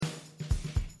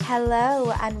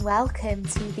Hello and welcome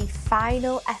to the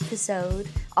final episode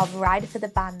of Rider for the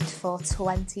Band for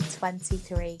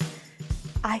 2023.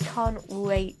 I can't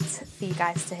wait for you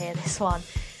guys to hear this one.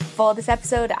 For this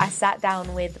episode, I sat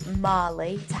down with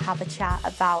Marlee to have a chat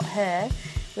about her.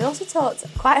 We also talked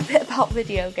quite a bit about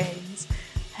video games,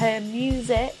 her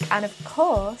music, and of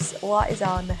course, what is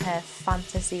on her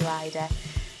fantasy rider.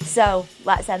 So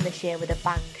let's end this year with a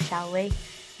bang, shall we?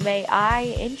 May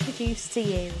I introduce to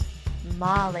you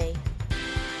Marlee.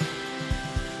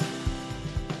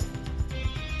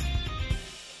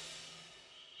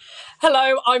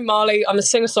 Hello, I'm Marlee. I'm a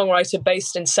singer-songwriter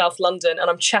based in South London, and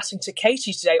I'm chatting to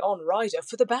Katie today on Rider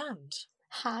for the Band.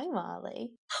 Hi, Marlee.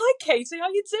 Hi, Katie. How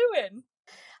you doing?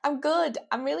 I'm good.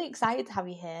 I'm really excited to have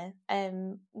you here.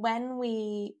 When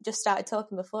we just started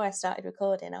talking before I started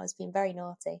recording, I was being very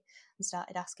naughty and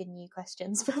started asking you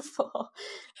questions before.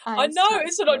 I know,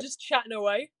 isn't I just chatting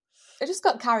away? I just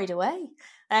got carried away.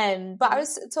 But I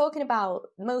was talking about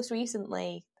most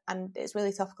recently, and it's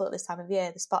really topical at this time of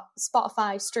year, the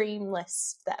Spotify stream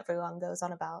list that everyone goes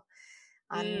on about.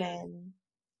 And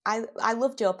I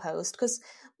loved your post because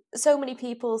so many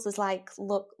people's is like,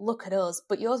 look at us.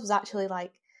 But yours was actually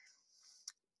like,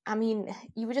 I mean,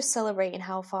 you were just celebrating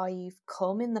how far you've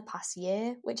come in the past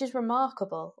year, which is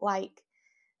remarkable, like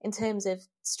in terms of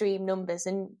stream numbers.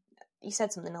 And you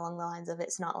said something along the lines of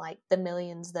it's not like the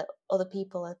millions that other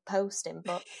people are posting,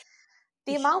 but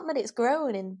the amount that it's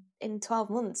grown in 12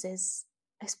 months is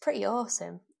pretty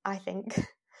awesome, I think.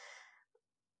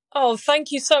 Oh,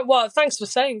 thank you so well. Thanks for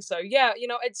saying so. Yeah,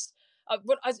 it's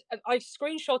I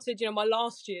screenshotted my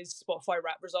last year's Spotify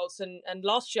rap results, and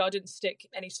last year I didn't stick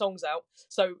any songs out,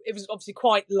 so it was obviously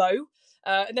quite low.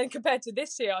 And then compared to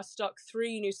this year, I stuck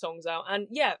 3 new songs out. And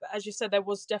yeah, as you said, there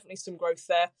was definitely some growth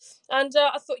there. And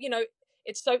I thought,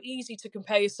 it's so easy to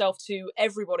compare yourself to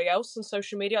everybody else on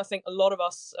social media. I think a lot of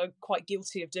us are quite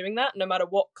guilty of doing that, no matter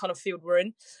what kind of field we're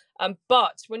in.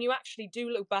 But when you actually do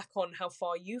look back on how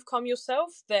far you've come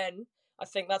yourself, then I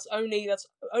think that's only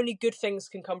good things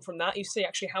can come from that. You see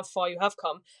actually how far you have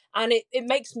come. And it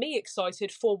makes me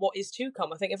excited for what is to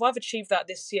come. I think if I've achieved that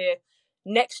this year,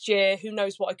 next year, who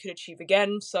knows what I could achieve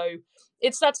again. So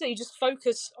that's it. You just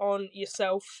focus on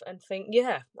yourself and think,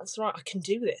 yeah, that's right. I can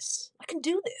do this.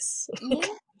 Yeah.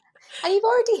 And you've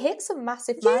already hit some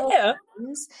massive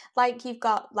milestones. Like you've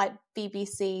got like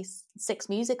BBC 6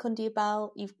 Music under your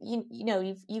belt. You've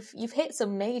hit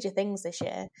some major things this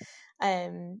year,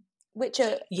 which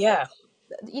are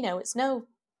it's no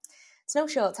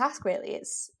short task really.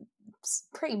 It's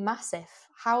pretty massive.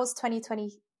 How's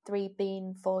 2023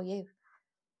 been for you?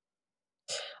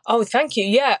 Oh, thank you.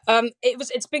 Yeah,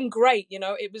 it's been great.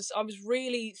 I was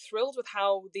really thrilled with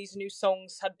how these new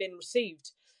songs had been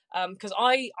received. Because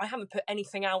I haven't put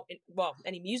anything out,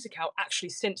 any music out actually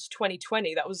since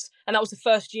 2020. That was the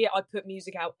first year I put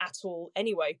music out at all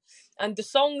anyway. And the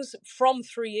songs from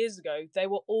 3 years ago, they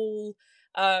were all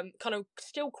kind of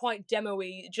still quite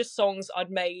demo-y, just songs I'd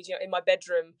made, in my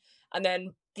bedroom, and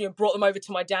then brought them over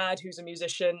to my dad, who's a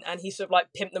musician, and he sort of like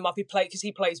pimped them up. He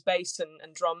plays bass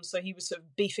and drums, so he was sort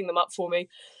of beefing them up for me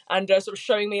and sort of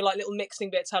showing me like little mixing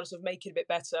bits, how to sort of make it a bit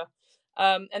better.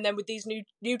 And then with these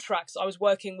new tracks, I was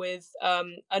working with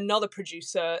another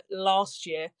producer last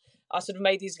year. I sort of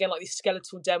made these again, like these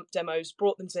skeletal demos,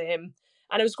 brought them to him,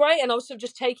 and it was great. And I was sort of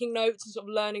just taking notes and sort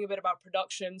of learning a bit about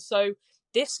production. So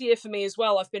this year for me as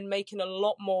well, I've been making a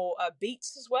lot more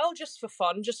beats as well, just for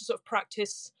fun, just to sort of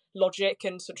practice Logic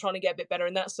and sort of trying to get a bit better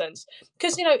in that sense.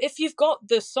 Because if you've got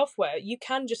the software, you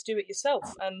can just do it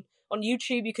yourself. And on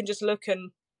YouTube, you can just look,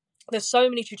 and there's so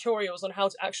many tutorials on how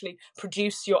to actually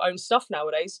produce your own stuff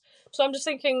nowadays. So I'm just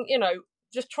thinking,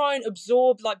 just try and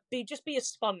absorb, be a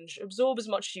sponge, absorb as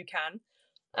much as you can,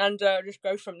 and just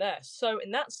go from there. So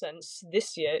in that sense,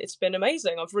 this year, it's been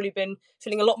amazing. I've really been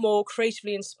feeling a lot more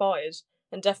creatively inspired,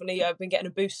 and definitely been getting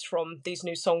a boost from these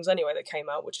new songs anyway that came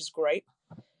out, which is great.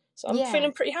 So I'm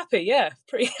feeling pretty happy,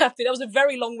 pretty happy. That was a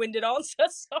very long-winded answer,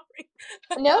 sorry.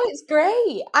 No, it's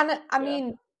great. And I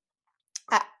mean,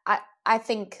 I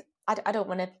think, I don't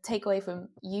want to take away from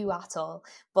you at all,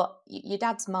 but your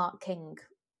dad's Mark King.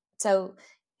 So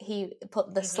he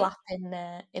put the slap in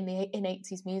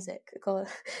 80s music.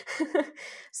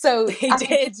 So he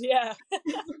did, yeah.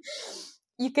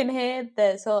 You can hear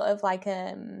the sort of like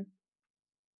an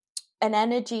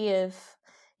energy of,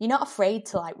 you're not afraid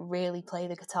to like really play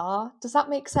the guitar. Does that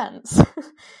make sense?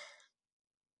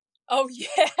 Oh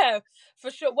yeah,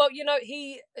 for sure. Well,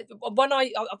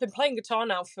 I've been playing guitar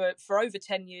now for over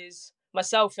 10 years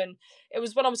myself, and it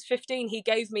was when I was 15 he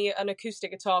gave me an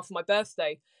acoustic guitar for my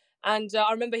birthday, And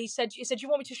I remember he said, "Do you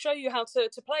want me to show you how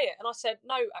to play it?" And I said,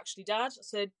 "No, actually, Dad." I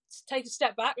said, "Take a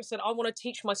step back." I said, "I want to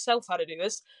teach myself how to do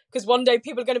this, because one day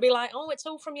people are going to be like, oh, it's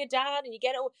all from your dad and you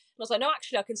get it all." And I was like, "No,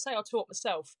 actually, I can say I taught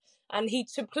myself." And he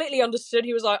completely understood.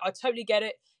 He was like, "I totally get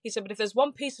it." He said, "But if there's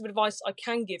one piece of advice I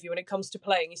can give you when it comes to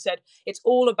playing," he said, "it's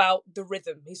all about the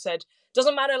rhythm." He said,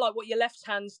 "Doesn't matter like what your left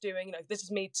hand's doing. You know, this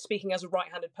is me speaking as a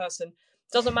right-handed person.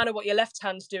 Doesn't matter what your left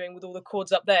hand's doing with all the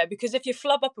chords up there, because if you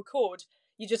flub up a chord,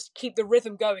 you just keep the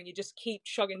rhythm going. You just keep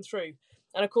chugging through."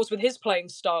 And of course, with his playing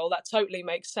style, that totally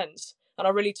makes sense. And I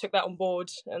really took that on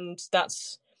board. And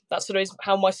that's sort of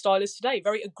how my style is today.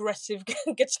 Very aggressive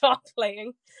guitar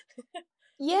playing.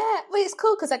 Yeah, well, it's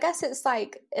cool because I guess it's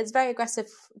very aggressive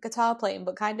guitar playing,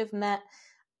 but kind of met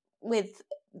with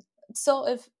sort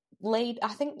of laid.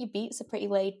 I think your beats are pretty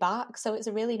laid back, so it's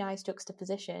a really nice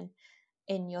juxtaposition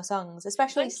in your songs,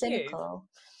 especially Thank Cynical.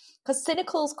 Because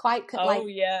Cynical's quite oh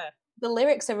yeah, the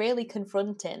lyrics are really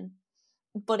confronting,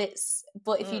 but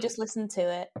if you just listen to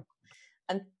it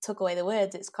and took away the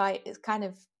words, it's kind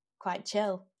of quite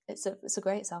chill. It's a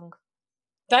great song.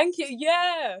 thank you.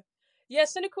 Yeah,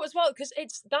 Cynical as well, because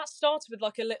that started with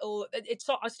like a little.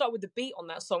 I start with the beat on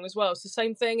that song as well. It's the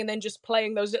same thing, and then just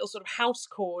playing those little sort of house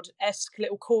chord-esque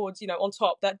little chords, on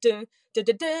top, that duh, duh,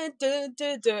 duh, duh, duh,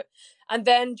 duh, duh. And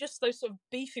then just those sort of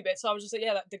beefy bits. I was just like,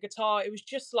 yeah, the guitar. It was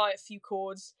just like a few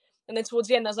chords, and then towards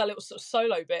the end there's that little sort of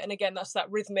solo bit, and again that's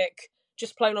that rhythmic,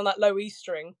 just playing on that low E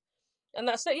string, and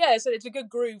that's it. Yeah, it's a good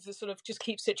groove that sort of just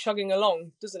keeps it chugging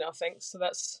along, doesn't it? I think so.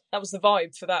 That was the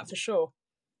vibe for that for sure.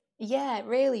 Yeah, it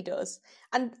really does.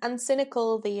 And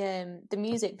Cynical, the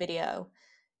music video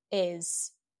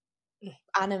is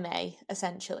anime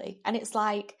essentially, and it's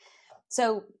like,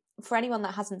 so for anyone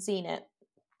that hasn't seen it,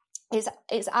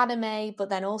 it's anime,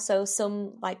 but then also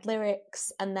some like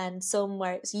lyrics, and then some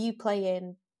where it's you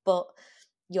playing, but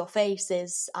your face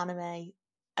is anime.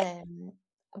 And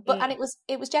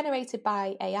it was generated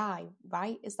by AI,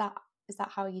 right? Is that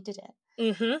how you did it?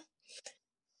 Mm-hmm.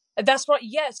 That's right.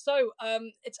 Yeah. So,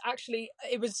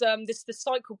 it was this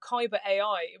site called Kyber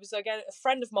AI. It was again a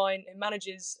friend of mine who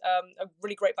manages a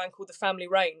really great band called the Family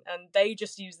Rain, and they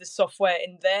just use this software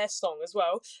in their song as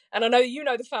well. And I know you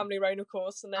know the Family Rain, of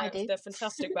course, and I do. they're a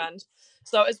fantastic band.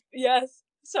 So as yes.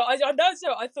 So I know.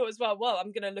 So I thought as well. Well,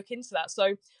 I'm going to look into that.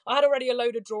 So I had already a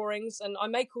load of drawings, and I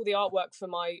make all the artwork for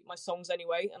my songs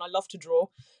anyway, and I love to draw.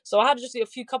 So I had just a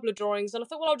few couple of drawings, and I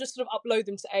thought, well, I'll just sort of upload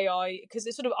them to AI, because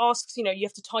it sort of asks, you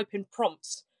have to type in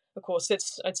prompts. Of course,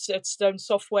 it's its own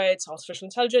software, it's artificial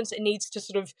intelligence. It needs to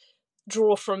sort of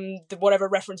draw from whatever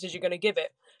references you're going to give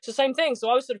it. So same thing.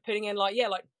 So I was sort of putting in like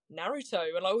Naruto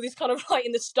and like all these kind of like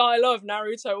in the style of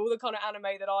Naruto, all the kind of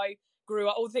anime that I grew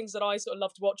up, all the things that I sort of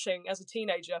loved watching as a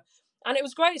teenager. And it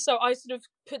was great. So I sort of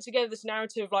put together this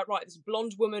narrative like, right, this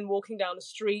blonde woman walking down the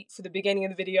street for the beginning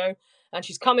of the video, and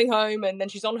she's coming home, and then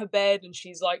she's on her bed and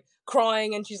she's like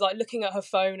crying, and she's like looking at her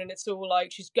phone, and it's all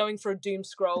like she's going for a doom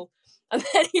scroll. And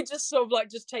then you just sort of like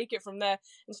just take it from there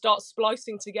and start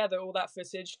splicing together all that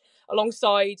footage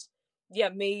alongside,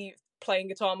 me playing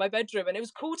guitar in my bedroom. And it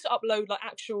was cool to upload like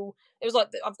it was like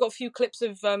I've got a few clips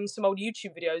of some old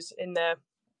YouTube videos in there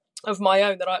of my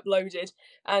own that I uploaded,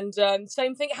 and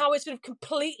same thing, how it sort of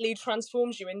completely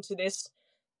transforms you into this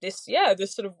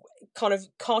sort of kind of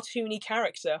cartoony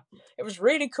character. It was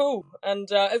really cool, and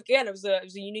again, it was a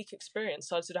unique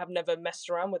experience. I sort of have never messed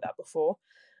around with that before,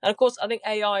 and of course, I think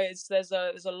AI is there's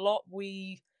a lot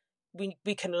we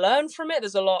can learn from it.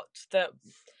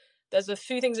 There's a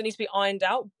few things that need to be ironed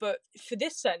out, but for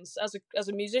this sense, as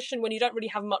a musician, when you don't really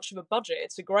have much of a budget,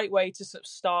 it's a great way to sort of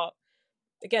start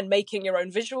again making your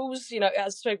own visuals.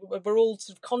 As we're all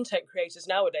sort of content creators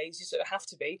nowadays, you sort of have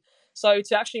to be. So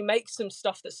to actually make some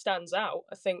stuff that stands out,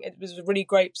 I think it was a really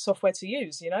great software to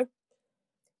use.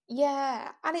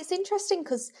 Yeah, and it's interesting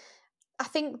because I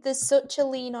think there's such a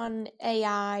lean on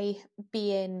AI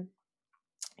being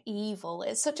evil.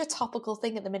 It's such a topical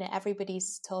thing at the minute.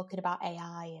 Everybody's talking about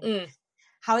AI and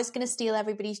how it's going to steal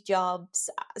everybody's jobs.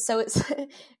 So it's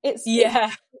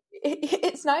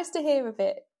nice to hear of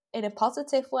it in a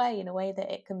positive way, in a way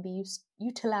that it can be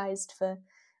utilized for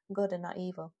good and not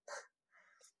evil.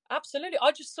 Absolutely.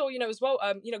 I just saw, as well,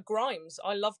 Grimes.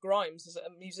 I love Grimes as a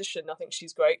musician. I think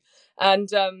she's great. And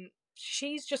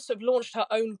she's just sort of launched her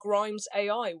own Grimes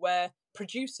AI where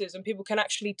producers and people can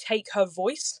actually take her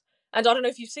voice. And I don't know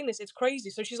if you've seen this, it's crazy.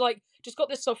 So she's like just got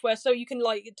this software so you can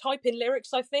like type in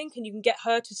lyrics, I think, and you can get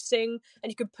her to sing, and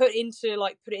you can put it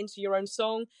into your own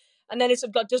song. And then it's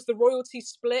like does the royalty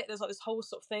split. There's like this whole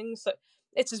sort of thing. So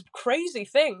it's this crazy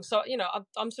thing. So,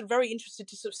 I'm sort of very interested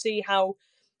to sort of see how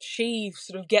she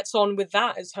sort of gets on with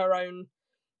that as her own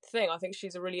thing. I think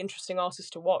she's a really interesting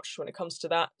artist to watch when it comes to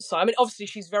that. So I mean, obviously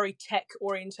she's very tech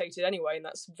orientated anyway, and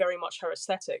that's very much her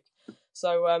aesthetic.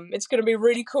 So it's going to be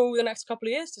really cool the next couple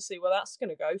of years to see where that's going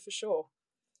to go for sure.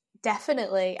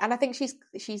 Definitely. And I think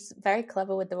she's very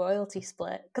clever with the royalty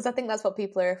split, because I think that's what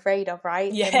people are afraid of,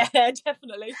 right? Yeah,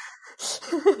 definitely.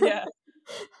 Yeah,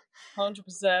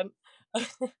 100%.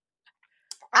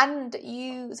 And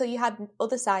you had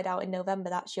Other Side out in November.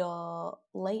 That's your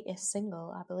latest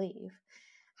single, I believe.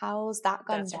 How's that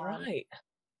gone That's down? right.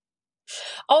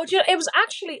 Oh, it was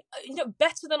actually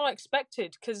better than I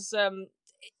expected, because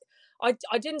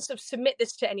I didn't sort of submit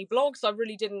this to any blogs. I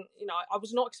really didn't, I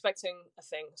was not expecting a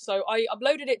thing. So I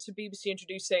uploaded it to BBC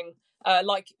Introducing,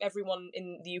 like everyone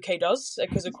in the UK does,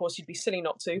 because of course you'd be silly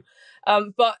not to.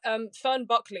 But Fern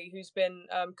Buckley, who's been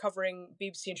covering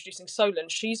BBC Introducing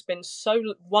Solent, she's been so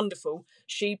wonderful.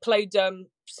 She played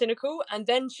Cynical, and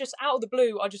then just out of the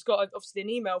blue, I just got obviously an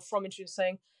email from Introducing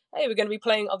saying, hey, we're going to be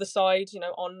playing Other Side,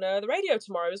 on the radio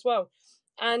tomorrow as well.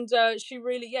 And she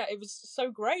really, it was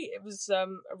so great. It was a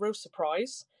real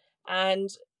surprise, and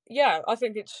I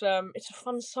think it's a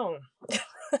fun song.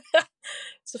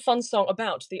 It's a fun song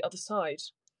about the other side,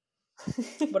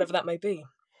 whatever that may be.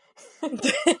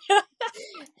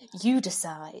 You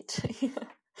decide.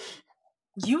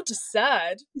 You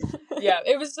decide. Yeah,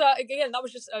 it was again. That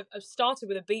was just I started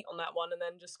with a beat on that one, and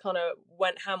then just kind of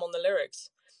went ham on the lyrics.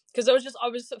 Because I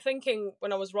was thinking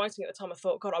when I was writing at the time, I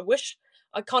thought, God,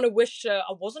 I kind of wish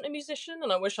I wasn't a musician,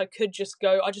 and I wish I could just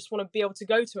go. I just want to be able to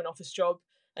go to an office job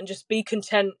and just be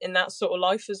content in that sort of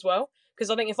life as well. Because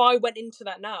I think if I went into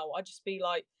that now, I'd just be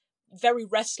like very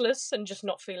restless and just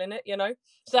not feeling it,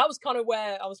 So that was kind of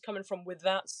where I was coming from with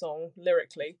that song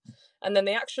lyrically. And then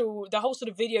the whole sort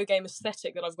of video game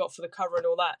aesthetic that I've got for the cover and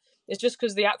all that is just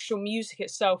because the actual music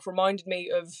itself reminded me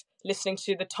of listening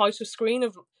to the title screen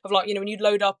of like, when you'd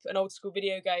load up an old school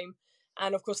video game,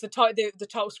 and of course the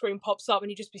title screen pops up and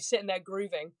you'd just be sitting there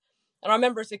grooving. And I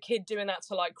remember as a kid doing that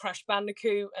to like Crash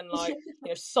Bandicoot and like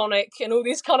Sonic and all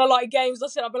these kind of like games.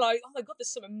 I'd be like, oh my God,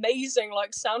 there's some amazing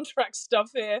like soundtrack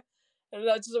stuff here, and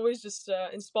that just always just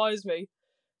inspires me.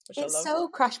 It's so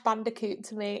Crash Bandicoot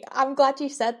to me. I'm glad you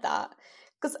said that,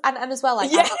 because and as well,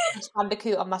 like I got Crash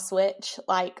Bandicoot on my Switch.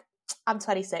 Like I'm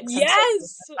 26.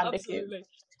 Yes, absolutely.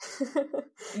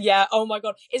 Yeah. Oh my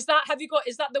God. Is that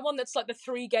the one that's like the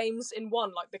 3 games in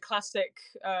one, like the classic,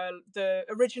 the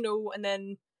original, and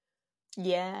then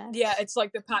yeah, it's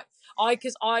like the pack.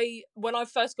 When I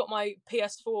first got my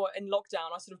PS4 in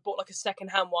lockdown, I sort of bought like a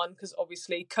second-hand one because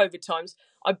obviously COVID times.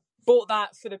 I bought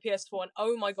that for the PS4, and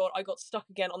oh my God, I got stuck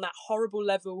again on that horrible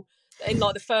level in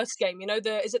like the first game.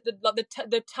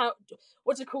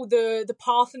 What's it called, the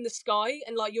path in the sky,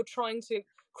 and like you're trying to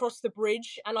cross the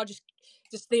bridge, and I just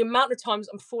the amount of times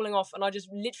I'm falling off, and I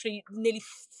just literally nearly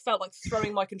felt like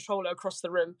throwing my controller across the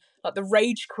room, like the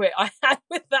rage quit I had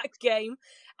with that game.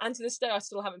 And to this day I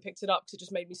still haven't picked it up because it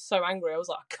just made me so angry. I was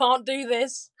like, I can't do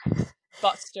this.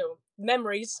 But still,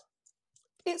 memories.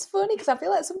 It's funny because I feel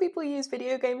like some people use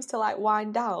video games to like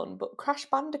wind down, but Crash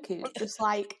Bandicoot just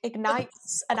like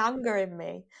ignites an anger in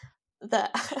me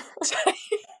that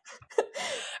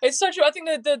it's so true. I think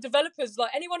the developers,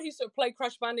 like anyone who sort of played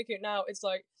Crash Bandicoot now, it's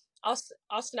like us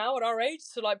now at our age,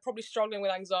 so like probably struggling with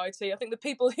anxiety. I think the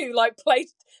people who like played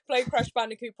Crash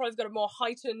Bandicoot probably got a more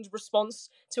heightened response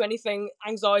to anything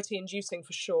anxiety inducing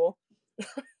for sure.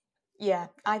 Yeah,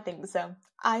 I think so.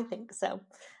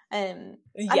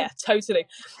 Yeah, totally.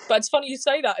 But it's funny you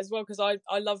say that as well, because I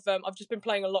love I've just been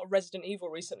playing a lot of Resident Evil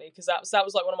recently, because that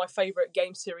was like one of my favorite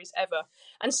game series ever.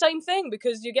 And same thing,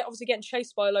 because you obviously getting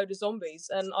chased by a load of zombies,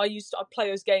 and I play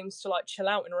those games to like chill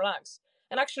out and relax.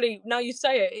 And actually, now you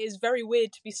say it is very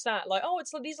weird to be sat like, oh,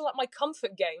 it's like these are like my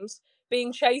comfort games,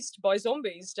 being chased by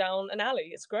zombies down an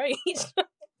alley. It's great.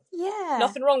 Yeah,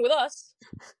 nothing wrong with us.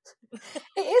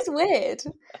 It is weird.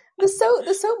 There's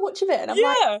so much of it, and I'm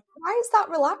like, why is that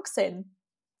relaxing?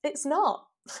 It's not.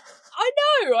 I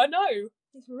know.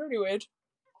 It's really weird.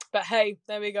 But hey,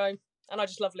 there we go. And I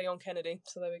just love Leon Kennedy,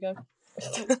 so there we go.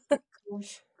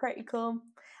 Pretty cool.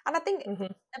 And I think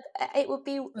it would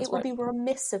be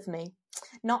remiss of me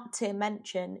not to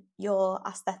mention your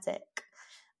aesthetic,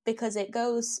 because it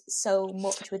goes so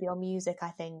much with your music. I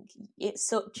think it's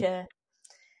such a,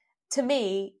 to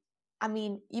me, I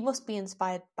mean, you must be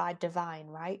inspired by Divine,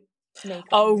 right?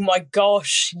 Oh my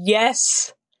gosh,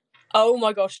 yes. Oh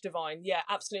my gosh, Divine. Yeah,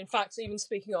 absolutely. In fact, even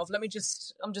speaking of,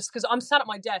 because I'm sat at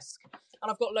my desk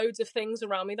and I've got loads of things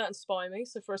around me that inspire me.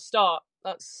 So for a start,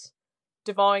 that's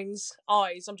Divine's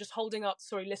eyes. I'm just holding up,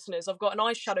 sorry listeners, I've got an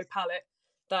eyeshadow palette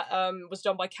that was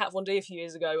done by Kat Von D a few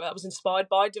years ago that was inspired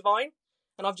by Divine.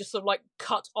 and I've just sort of like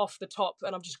cut off the top,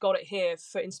 and I've just got it here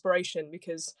for inspiration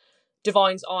because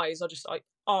Divine's eyes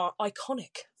are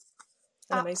iconic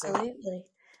and amazing. Absolutely.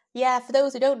 Yeah, for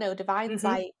those who don't know, Divine's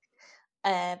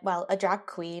Mm-hmm. like a drag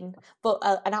queen, but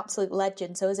an absolute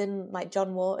legend. So, as in like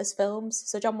John Waters films.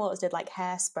 So, John Waters did like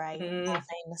Hairspray more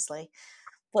famously,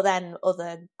 but then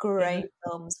other great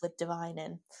films with Divine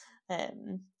in.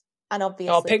 And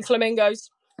obviously, Pink Flamingos.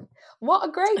 what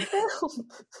a great film!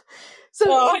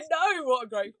 I know, what a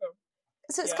great film.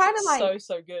 So it's kind of like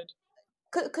so good.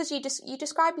 Because you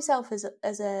describe yourself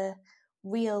as a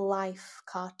real life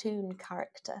cartoon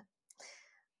character.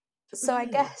 So I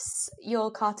guess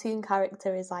your cartoon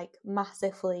character is like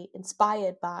massively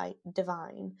inspired by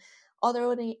Divine. Are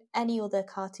there any other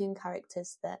cartoon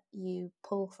characters that you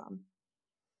pull from?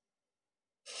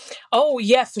 Oh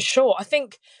yeah, for sure. I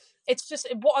think it's just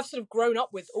what I've sort of grown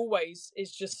up with always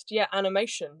is just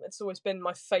animation. It's always been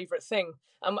my favorite thing.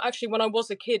 Actually, when I was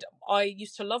a kid, I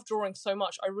used to love drawing so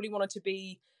much. I really wanted to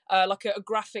be like a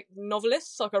graphic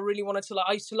novelist. Like I really wanted to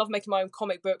I used to love making my own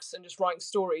comic books and just writing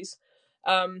stories.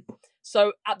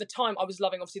 So at the time, I was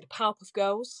loving obviously the Powerpuff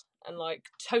Girls and like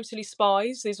Totally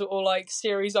Spies. These were all like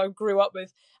series I grew up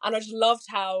with, and I just loved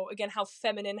how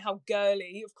feminine, how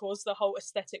girly, of course, the whole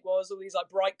aesthetic was. All these like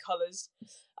bright colors,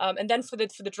 and then for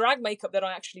the drag makeup that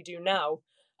I actually do now,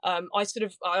 I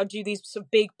do these sort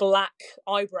of big black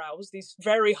eyebrows, these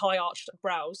very high arched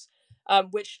brows,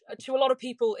 which to a lot of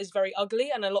people is very ugly,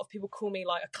 and a lot of people call me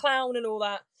like a clown and all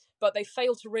that. But they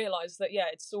fail to realize that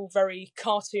it's all very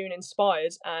cartoon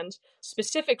inspired, and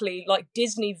specifically like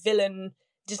Disney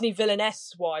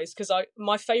villainess wise, because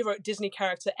my favorite Disney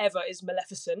character ever is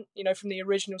Maleficent, from the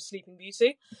original Sleeping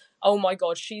Beauty. Oh my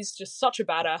god, she's just such a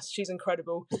badass. She's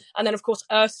incredible. And then of course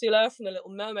Ursula from the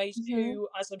Little Mermaid, who,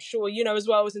 as I'm sure you know as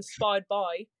well, was inspired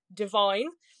by Divine.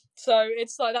 So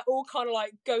it's like that all kind of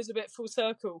like goes a bit full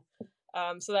circle.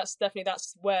 So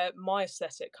that's where my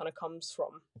aesthetic kind of comes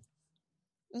from.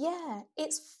 Yeah,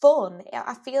 it's fun.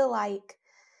 I feel like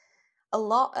a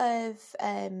lot of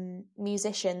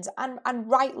musicians, and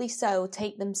rightly so,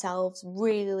 take themselves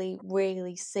really,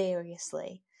 really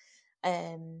seriously.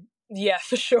 Yeah,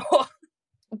 for sure.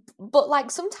 But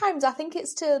like sometimes I think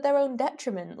it's to their own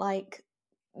detriment. Like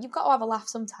you've got to have a laugh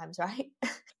sometimes, right?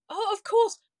 Oh, of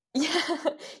course. Yeah,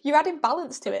 you're adding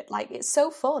balance to it. Like it's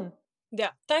so fun.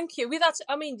 Yeah, thank you.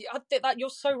 I think that you're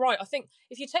so right. I think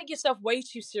if you take yourself way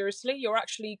too seriously, you're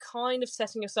actually kind of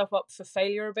setting yourself up for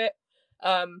failure a bit.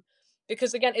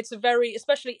 Because again, it's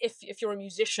especially if you're a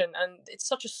musician and it's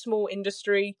such a small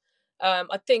industry.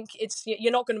 I think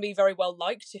you're not going to be very well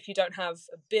liked if you don't have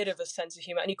a bit of a sense of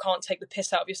humor and you can't take the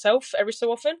piss out of yourself every so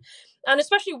often. And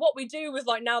especially what we do with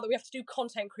like now that we have to do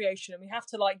content creation and we have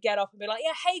to like get up and be like,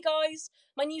 yeah, hey guys,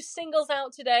 my new single's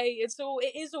out today.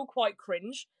 It is all quite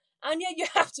cringe. And you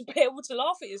have to be able to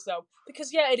laugh at yourself because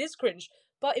it is cringe,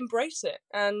 but embrace it.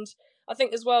 And I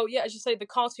think as well, as you say, the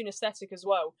cartoon aesthetic as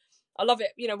well. I love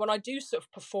it. When I do sort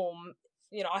of perform,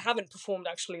 I haven't performed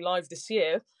actually live this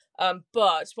year,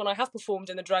 but when I have performed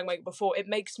in the drag makeup before, it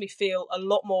makes me feel a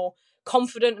lot more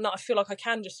confident, and I feel like I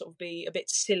can just sort of be a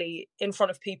bit silly in front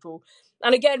of people.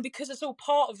 And again, because it's all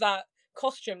part of that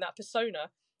costume, that persona,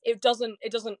 it doesn't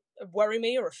worry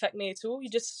me or affect me at all.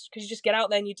 Because you just get out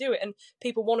there and you do it, and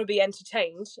people want to be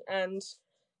entertained. And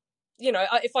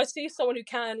if I see someone who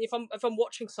can, if I'm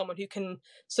watching someone who can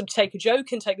sort of take a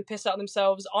joke and take the piss out of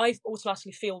themselves, I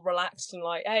automatically feel relaxed and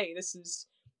like, hey, this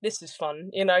is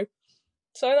fun,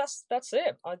 So that's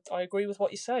it. I agree with what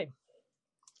you say.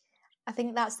 I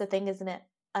think that's the thing, isn't it?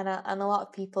 And a lot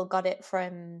of people got it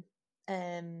from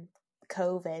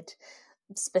COVID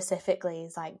specifically.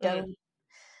 Is like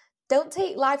don't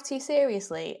take life too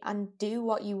seriously and do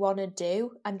what you want to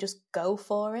do and just go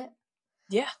for it.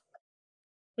 Yeah.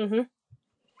 Mm-hmm. And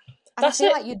I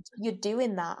feel like you're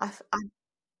doing that.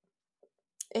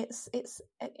 It's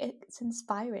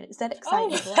inspiring. It's that exciting.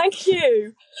 Oh, thank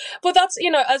you. But that's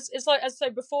as I say,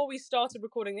 before we started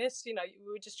recording this, we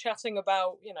were just chatting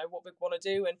about what we want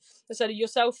to do, and I said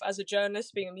yourself as a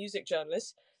journalist, being a music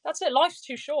journalist, that's it. Life's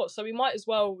too short, so we might as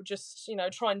well just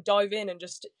try and dive in and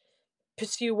just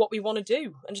pursue what we want to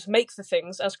do and just make the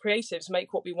things as creatives,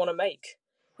 make what we want to make.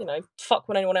 Fuck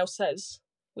what anyone else says.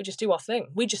 We just do our thing.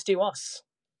 We just do us.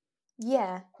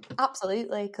 Yeah,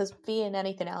 absolutely. Because being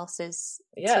anything else is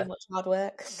too much hard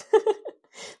work.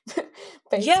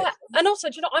 Yeah, and also,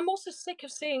 I'm also sick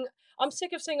of seeing. I'm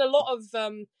sick of seeing a lot of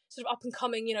sort of up and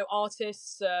coming,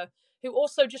 artists who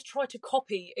also just try to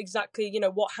copy exactly, you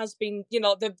know, what has been, you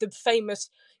know, the famous,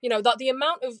 you know, that the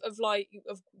amount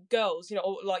of girls, you know,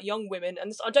 or like young women,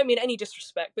 and this, I don't mean any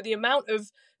disrespect, but the amount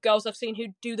of girls I've seen who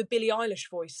do the Billie Eilish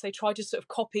voice, they try to sort of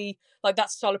copy like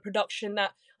that style of production.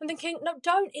 That I'm thinking, no,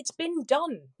 don't. It's been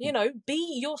done. You know,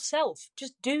 be yourself.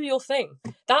 Just do your thing.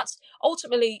 That's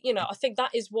ultimately, you know, I think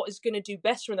that is what is going to do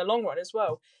better in the long run as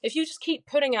well. If you just keep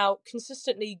putting out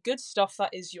consistently good stuff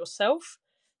that is yourself,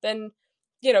 then,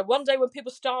 you know, one day when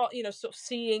people start, you know, sort of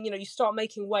seeing, you know, you start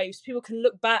making waves, people can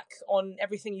look back on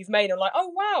everything you've made and like, oh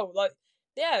wow, like,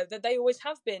 yeah, that they always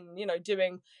have been, you know,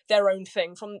 doing their own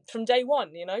thing from day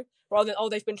one, you know, rather than, oh,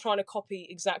 they've been trying to copy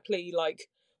exactly like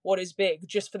what is big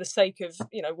just for the sake of,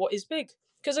 you know, what is big.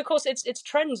 Because of course it's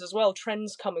trends as well.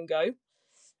 Trends come and go,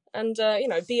 and you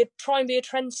know, try and be a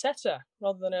trend setter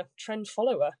rather than a trend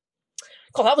follower.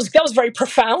 God, that was very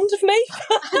profound of me.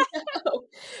 I know.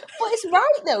 But it's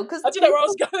right though, because I don't know where I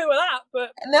was going with that,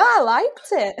 but no, I liked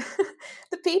it.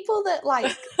 The people that like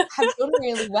have done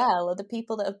really well are the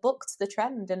people that have booked the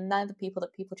trend, and they're the people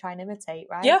that people try and imitate,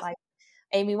 right? yeah, Like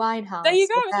Amy Winehouse. there you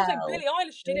go. It's like Adele, Billie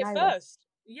Eilish did it first.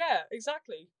 Yeah,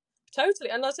 exactly. Totally.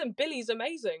 And I said, Billie's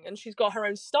amazing, and she's got her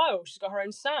own style, she's got her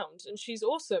own sound, and she's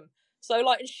awesome. So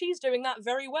like, and she's doing that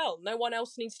very well. No one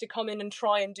else needs to come in and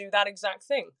try and do that exact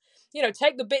thing. You know,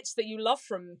 take the bits that you love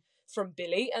from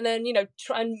Billie, and then, you know,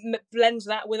 try and blend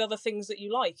that with other things that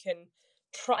you like, and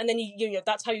try, and then you know,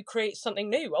 that's how you create something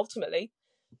new ultimately.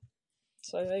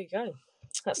 So there you go.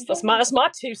 That's my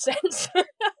 2 cents.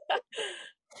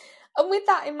 And with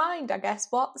that in mind, I guess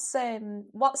what's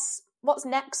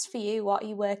next for you? What are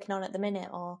you working on at the minute,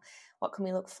 or what can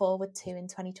we look forward to in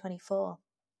 2024?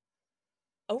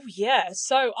 Oh yeah,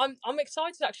 so I'm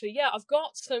excited actually. Yeah, I've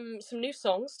got some new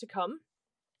songs to come,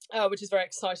 which is very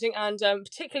exciting, and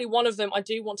particularly one of them I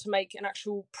do want to make an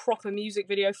actual proper music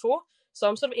video for. So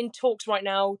I'm sort of in talks right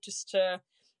now.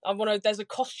 There's a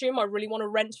costume I really want to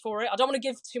rent for it. I don't want to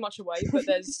give too much away, but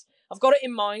I've got it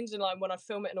in mind, and like when I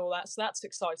film it and all that, so that's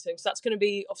exciting. So that's going to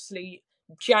be obviously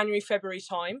January, February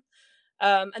time.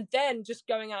 And then just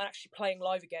going out and actually playing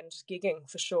live again, just gigging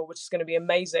for sure, which is going to be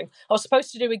amazing. I was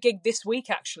supposed to do a gig this week,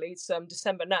 actually. It's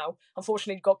December now.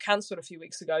 Unfortunately, it got cancelled a few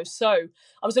weeks ago. So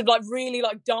I'm sort of like really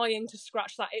like dying to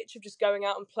scratch that itch of just going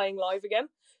out and playing live again.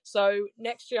 So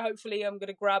next year, hopefully, I'm going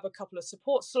to grab a couple of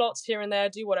support slots here and there,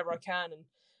 do whatever I can,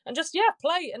 and just, yeah,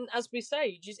 play. And as we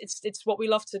say, it's what we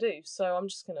love to do. So I'm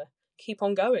just going to keep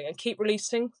on going and keep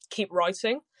releasing, keep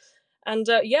writing. And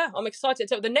yeah, I'm excited.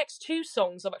 So the next 2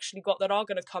 songs I've actually got that are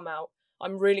going to come out,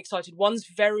 I'm really excited. One's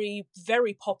very,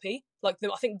 very poppy. Like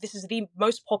I think this is the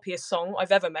most poppiest song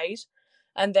I've ever made.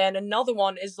 And then another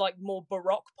one is like more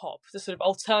Baroque pop, the sort of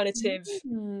alternative.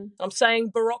 I'm saying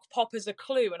Baroque pop as a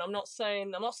clue, and I'm not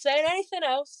saying anything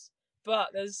else. But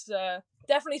there's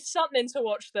definitely something to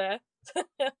watch there.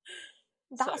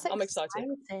 That's I'm excited.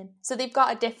 So they've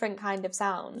got a different kind of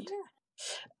sound. Yeah.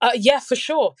 Yeah, for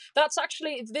sure. That's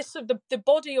actually the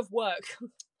body of work.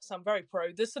 I'm very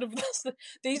pro. These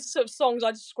sort of songs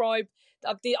I describe.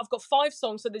 I've got 5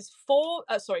 songs, so there's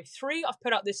 3 I've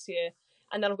put out this year,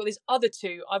 and then I've got these other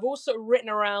 2 I've also written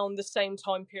around the same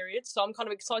time period. So I'm kind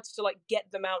of excited to like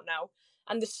get them out now.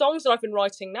 And the songs that I've been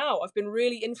writing now, I've been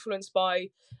really influenced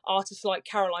by artists like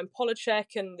Caroline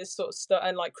Polachek and this sort of stuff,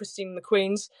 and like Christine and the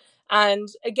Queens. And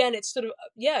again, it's sort of,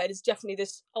 yeah, it is definitely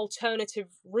this alternative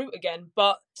route again,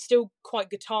 but still quite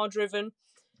guitar driven.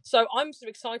 So I'm sort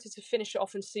of excited to finish it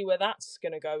off and see where that's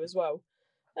going to go as well.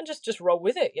 And just roll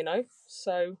with it, you know?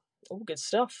 So all good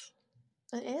stuff.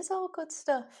 It is all good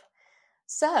stuff.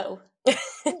 So I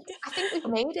think we've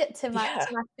made it to my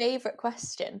favourite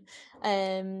question,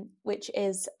 which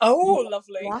is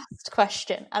lovely last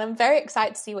question, and I'm very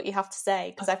excited to see what you have to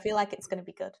say because I feel like it's going to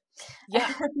be good.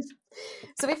 Yeah.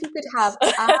 So if you could have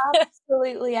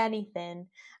absolutely anything,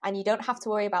 and you don't have to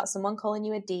worry about someone calling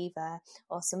you a diva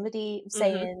or somebody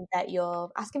saying that you're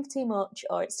asking for too much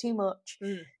or it's too much,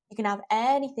 you can have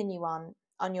anything you want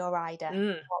on your rider.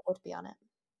 What would be on it?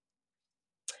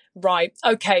 Right,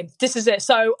 okay, this is it.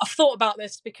 So I've thought about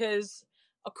this because,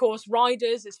 of course,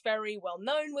 riders is very well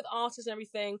known with artists and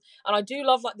everything, and I do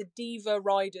love like the diva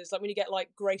riders, like when you get like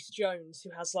Grace Jones, who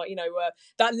has like, you know,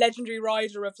 that legendary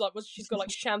rider of like, she's got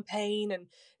like champagne and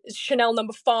Chanel No.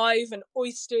 5 and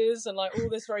oysters and like all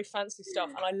this very fancy stuff,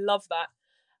 and I love that.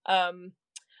 And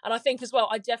I think as well,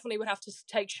 I definitely would have to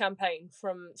take champagne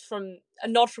from a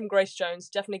nod from Grace Jones.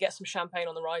 Definitely get some champagne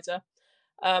on the rider.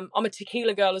 I'm a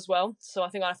tequila girl as well, so I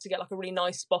think I have to get like a really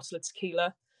nice bottle of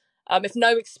tequila. If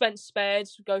no expense spared,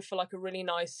 go for like a really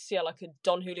nice, like a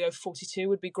Don Julio 42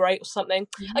 would be great or something.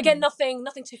 Again, nothing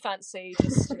too fancy,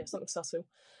 just something subtle.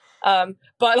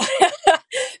 But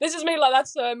This is me like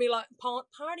that's me like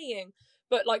partying.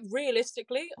 But like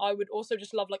realistically, I would also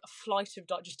just love like a flight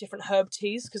of just different herb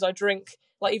teas, because I drink,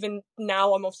 like, even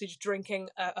now I'm obviously just drinking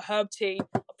a herb tea.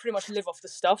 I pretty much live off the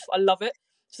stuff. I love it.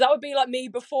 So that would be like me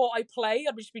before I play.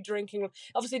 I'd just be drinking.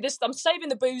 Obviously, I'm saving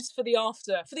the booze for the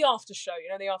after show,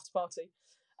 the after party.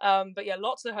 But yeah,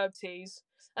 lots of herb teas.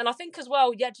 And I think as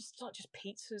well, yeah, just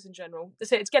pizzas in general.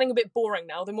 That's it. It's getting a bit boring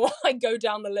now. The more I go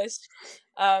down the list,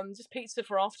 just pizza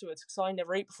for afterwards, because I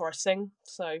never eat before I sing.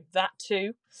 So that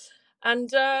too.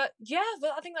 And yeah,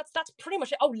 I think that's pretty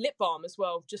much it. Oh, lip balm as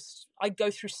well. Just I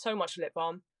go through so much lip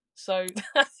balm. So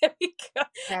there we go.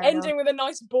 Ending with a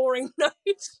nice boring note.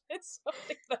 It's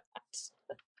something like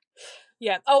that.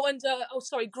 Yeah. Oh, and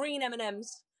sorry, green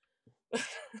M&Ms.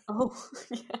 Oh,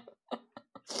 yeah.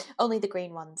 Only the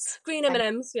green ones. Green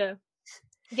M&Ms, yeah.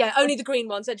 Yeah, only the green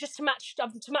ones. Just to match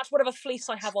whatever fleece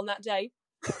I have on that day.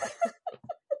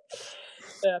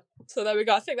 Yeah. So there we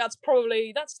go. I think that's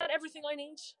everything I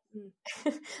need.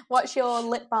 What's your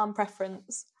lip balm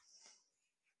preference?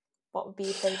 What would be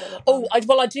your favourite lip balm?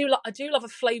 Oh, I do love a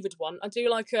flavoured one. I do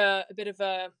like a bit of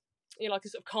a, like a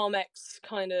sort of Carmex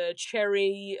kind of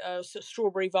cherry, sort of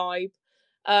strawberry vibe.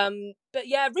 But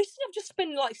yeah, recently I've just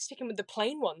been like sticking with the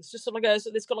plain ones, just sort of like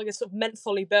it's got like a sort of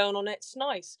mentholy burn on it. It's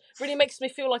nice. Really makes me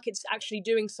feel like it's actually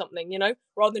doing something,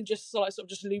 rather than just sort of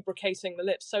just lubricating the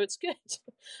lips. So it's good.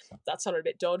 That sounded a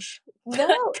bit dodge.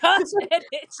 No, cut it.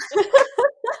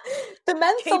 The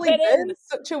mentholy burn is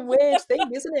such a weird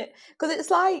thing, isn't it? Because it's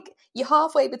like you're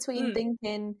halfway between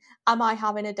thinking, am I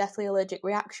having a deathly allergic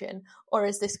reaction, or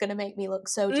is this going to make me look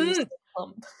so juicy and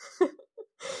plump?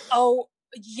 Oh,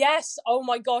 yes. Oh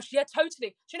my gosh. Yeah,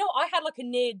 totally. Do you know, I had like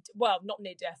not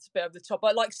near death, bit over the top,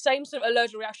 but like same sort of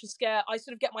allergic reaction scare. I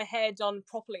sort of get my hair done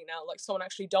properly now, like someone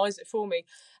actually dyes it for me.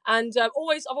 And I've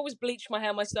always bleached my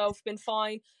hair myself, been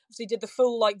fine. Obviously did the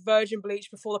full like virgin bleach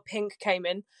before the pink came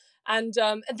in. And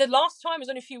the last time was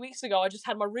only a few weeks ago. I just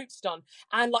had my roots done,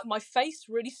 and like my face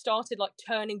really started like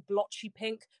turning blotchy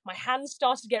pink. My hands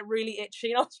started to get really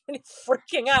itchy, and I was really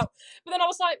freaking out. But then I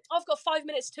was like, I've got 5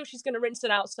 minutes till she's going to rinse it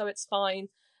out, so it's fine.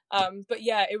 But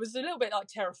yeah, it was a little bit like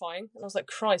terrifying, and I was like,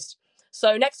 Christ.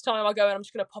 So next time I go in, I'm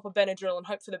just going to pop a Benadryl and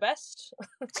hope for the best.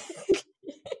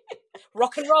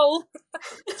 Rock and roll.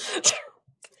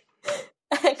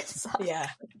 Exactly. Yeah.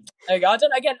 There you go.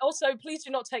 Also, please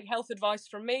do not take health advice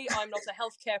from me. I'm not a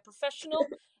healthcare professional,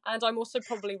 and I'm also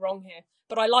probably wrong here.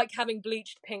 But I like having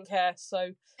bleached pink hair,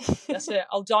 so that's it.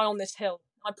 I'll die on this hill.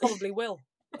 I probably will.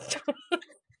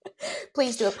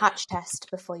 Please do a patch test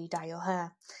before you dye your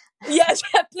hair. Yes,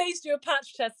 please do a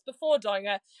patch test before dyeing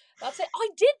hair. That's it. I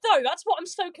did, though. That's what I'm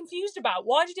so confused about.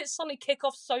 Why did it suddenly kick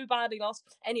off so badly last...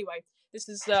 Anyway, this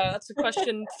is that's a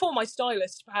question for my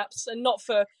stylist, perhaps, and not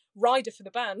for Ryder for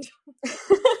the band.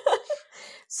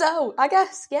 So, I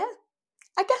guess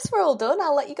we're all done.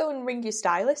 I'll let you go and ring your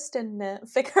stylist and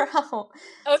figure out.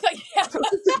 Oh, thank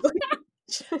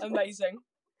you. Amazing.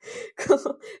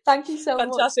 Cool. Thank you so much.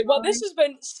 Fantastic. Well, this has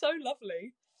been so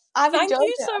lovely. Thank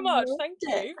you so much. Thank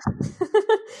you.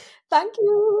 Thank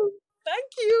you.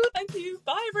 Thank you.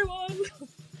 Bye, everyone.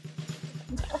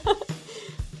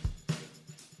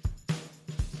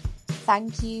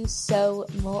 Thank you so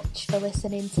much for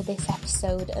listening to this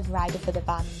episode of Ryder for the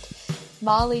Band.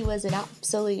 Marlee was an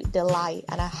absolute delight,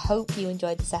 and I hope you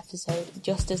enjoyed this episode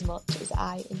just as much as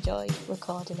I enjoyed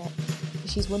recording it.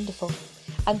 She's wonderful.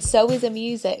 And so is her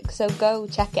music, so go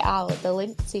check it out. The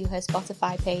link to her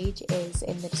Spotify page is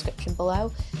in the description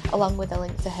below, along with a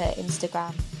link to her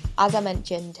Instagram. As I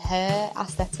mentioned, her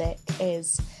aesthetic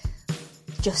is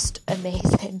just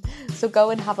amazing, so go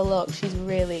and have a look. She's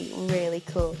really, really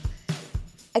cool.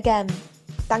 Again,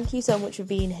 thank you so much for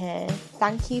being here.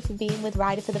 Thank you for being with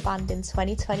Ryder for the Band in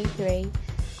 2023,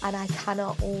 and I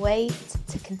cannot wait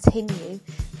to continue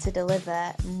to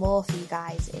deliver more for you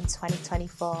guys in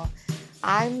 2024.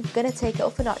 I'm going to take it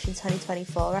up a notch in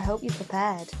 2024. I hope you're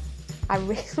prepared. I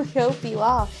really hope you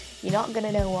are. You're not going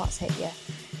to know what's hit you.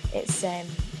 It's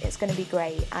going to be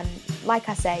great. And like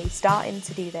I say, starting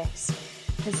to do this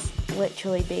has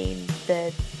literally been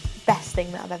the best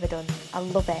thing that I've ever done. I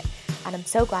love it. And I'm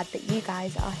so glad that you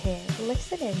guys are here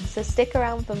listening. So stick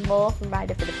around for more from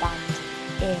Ryder for the Band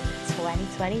in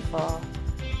 2024.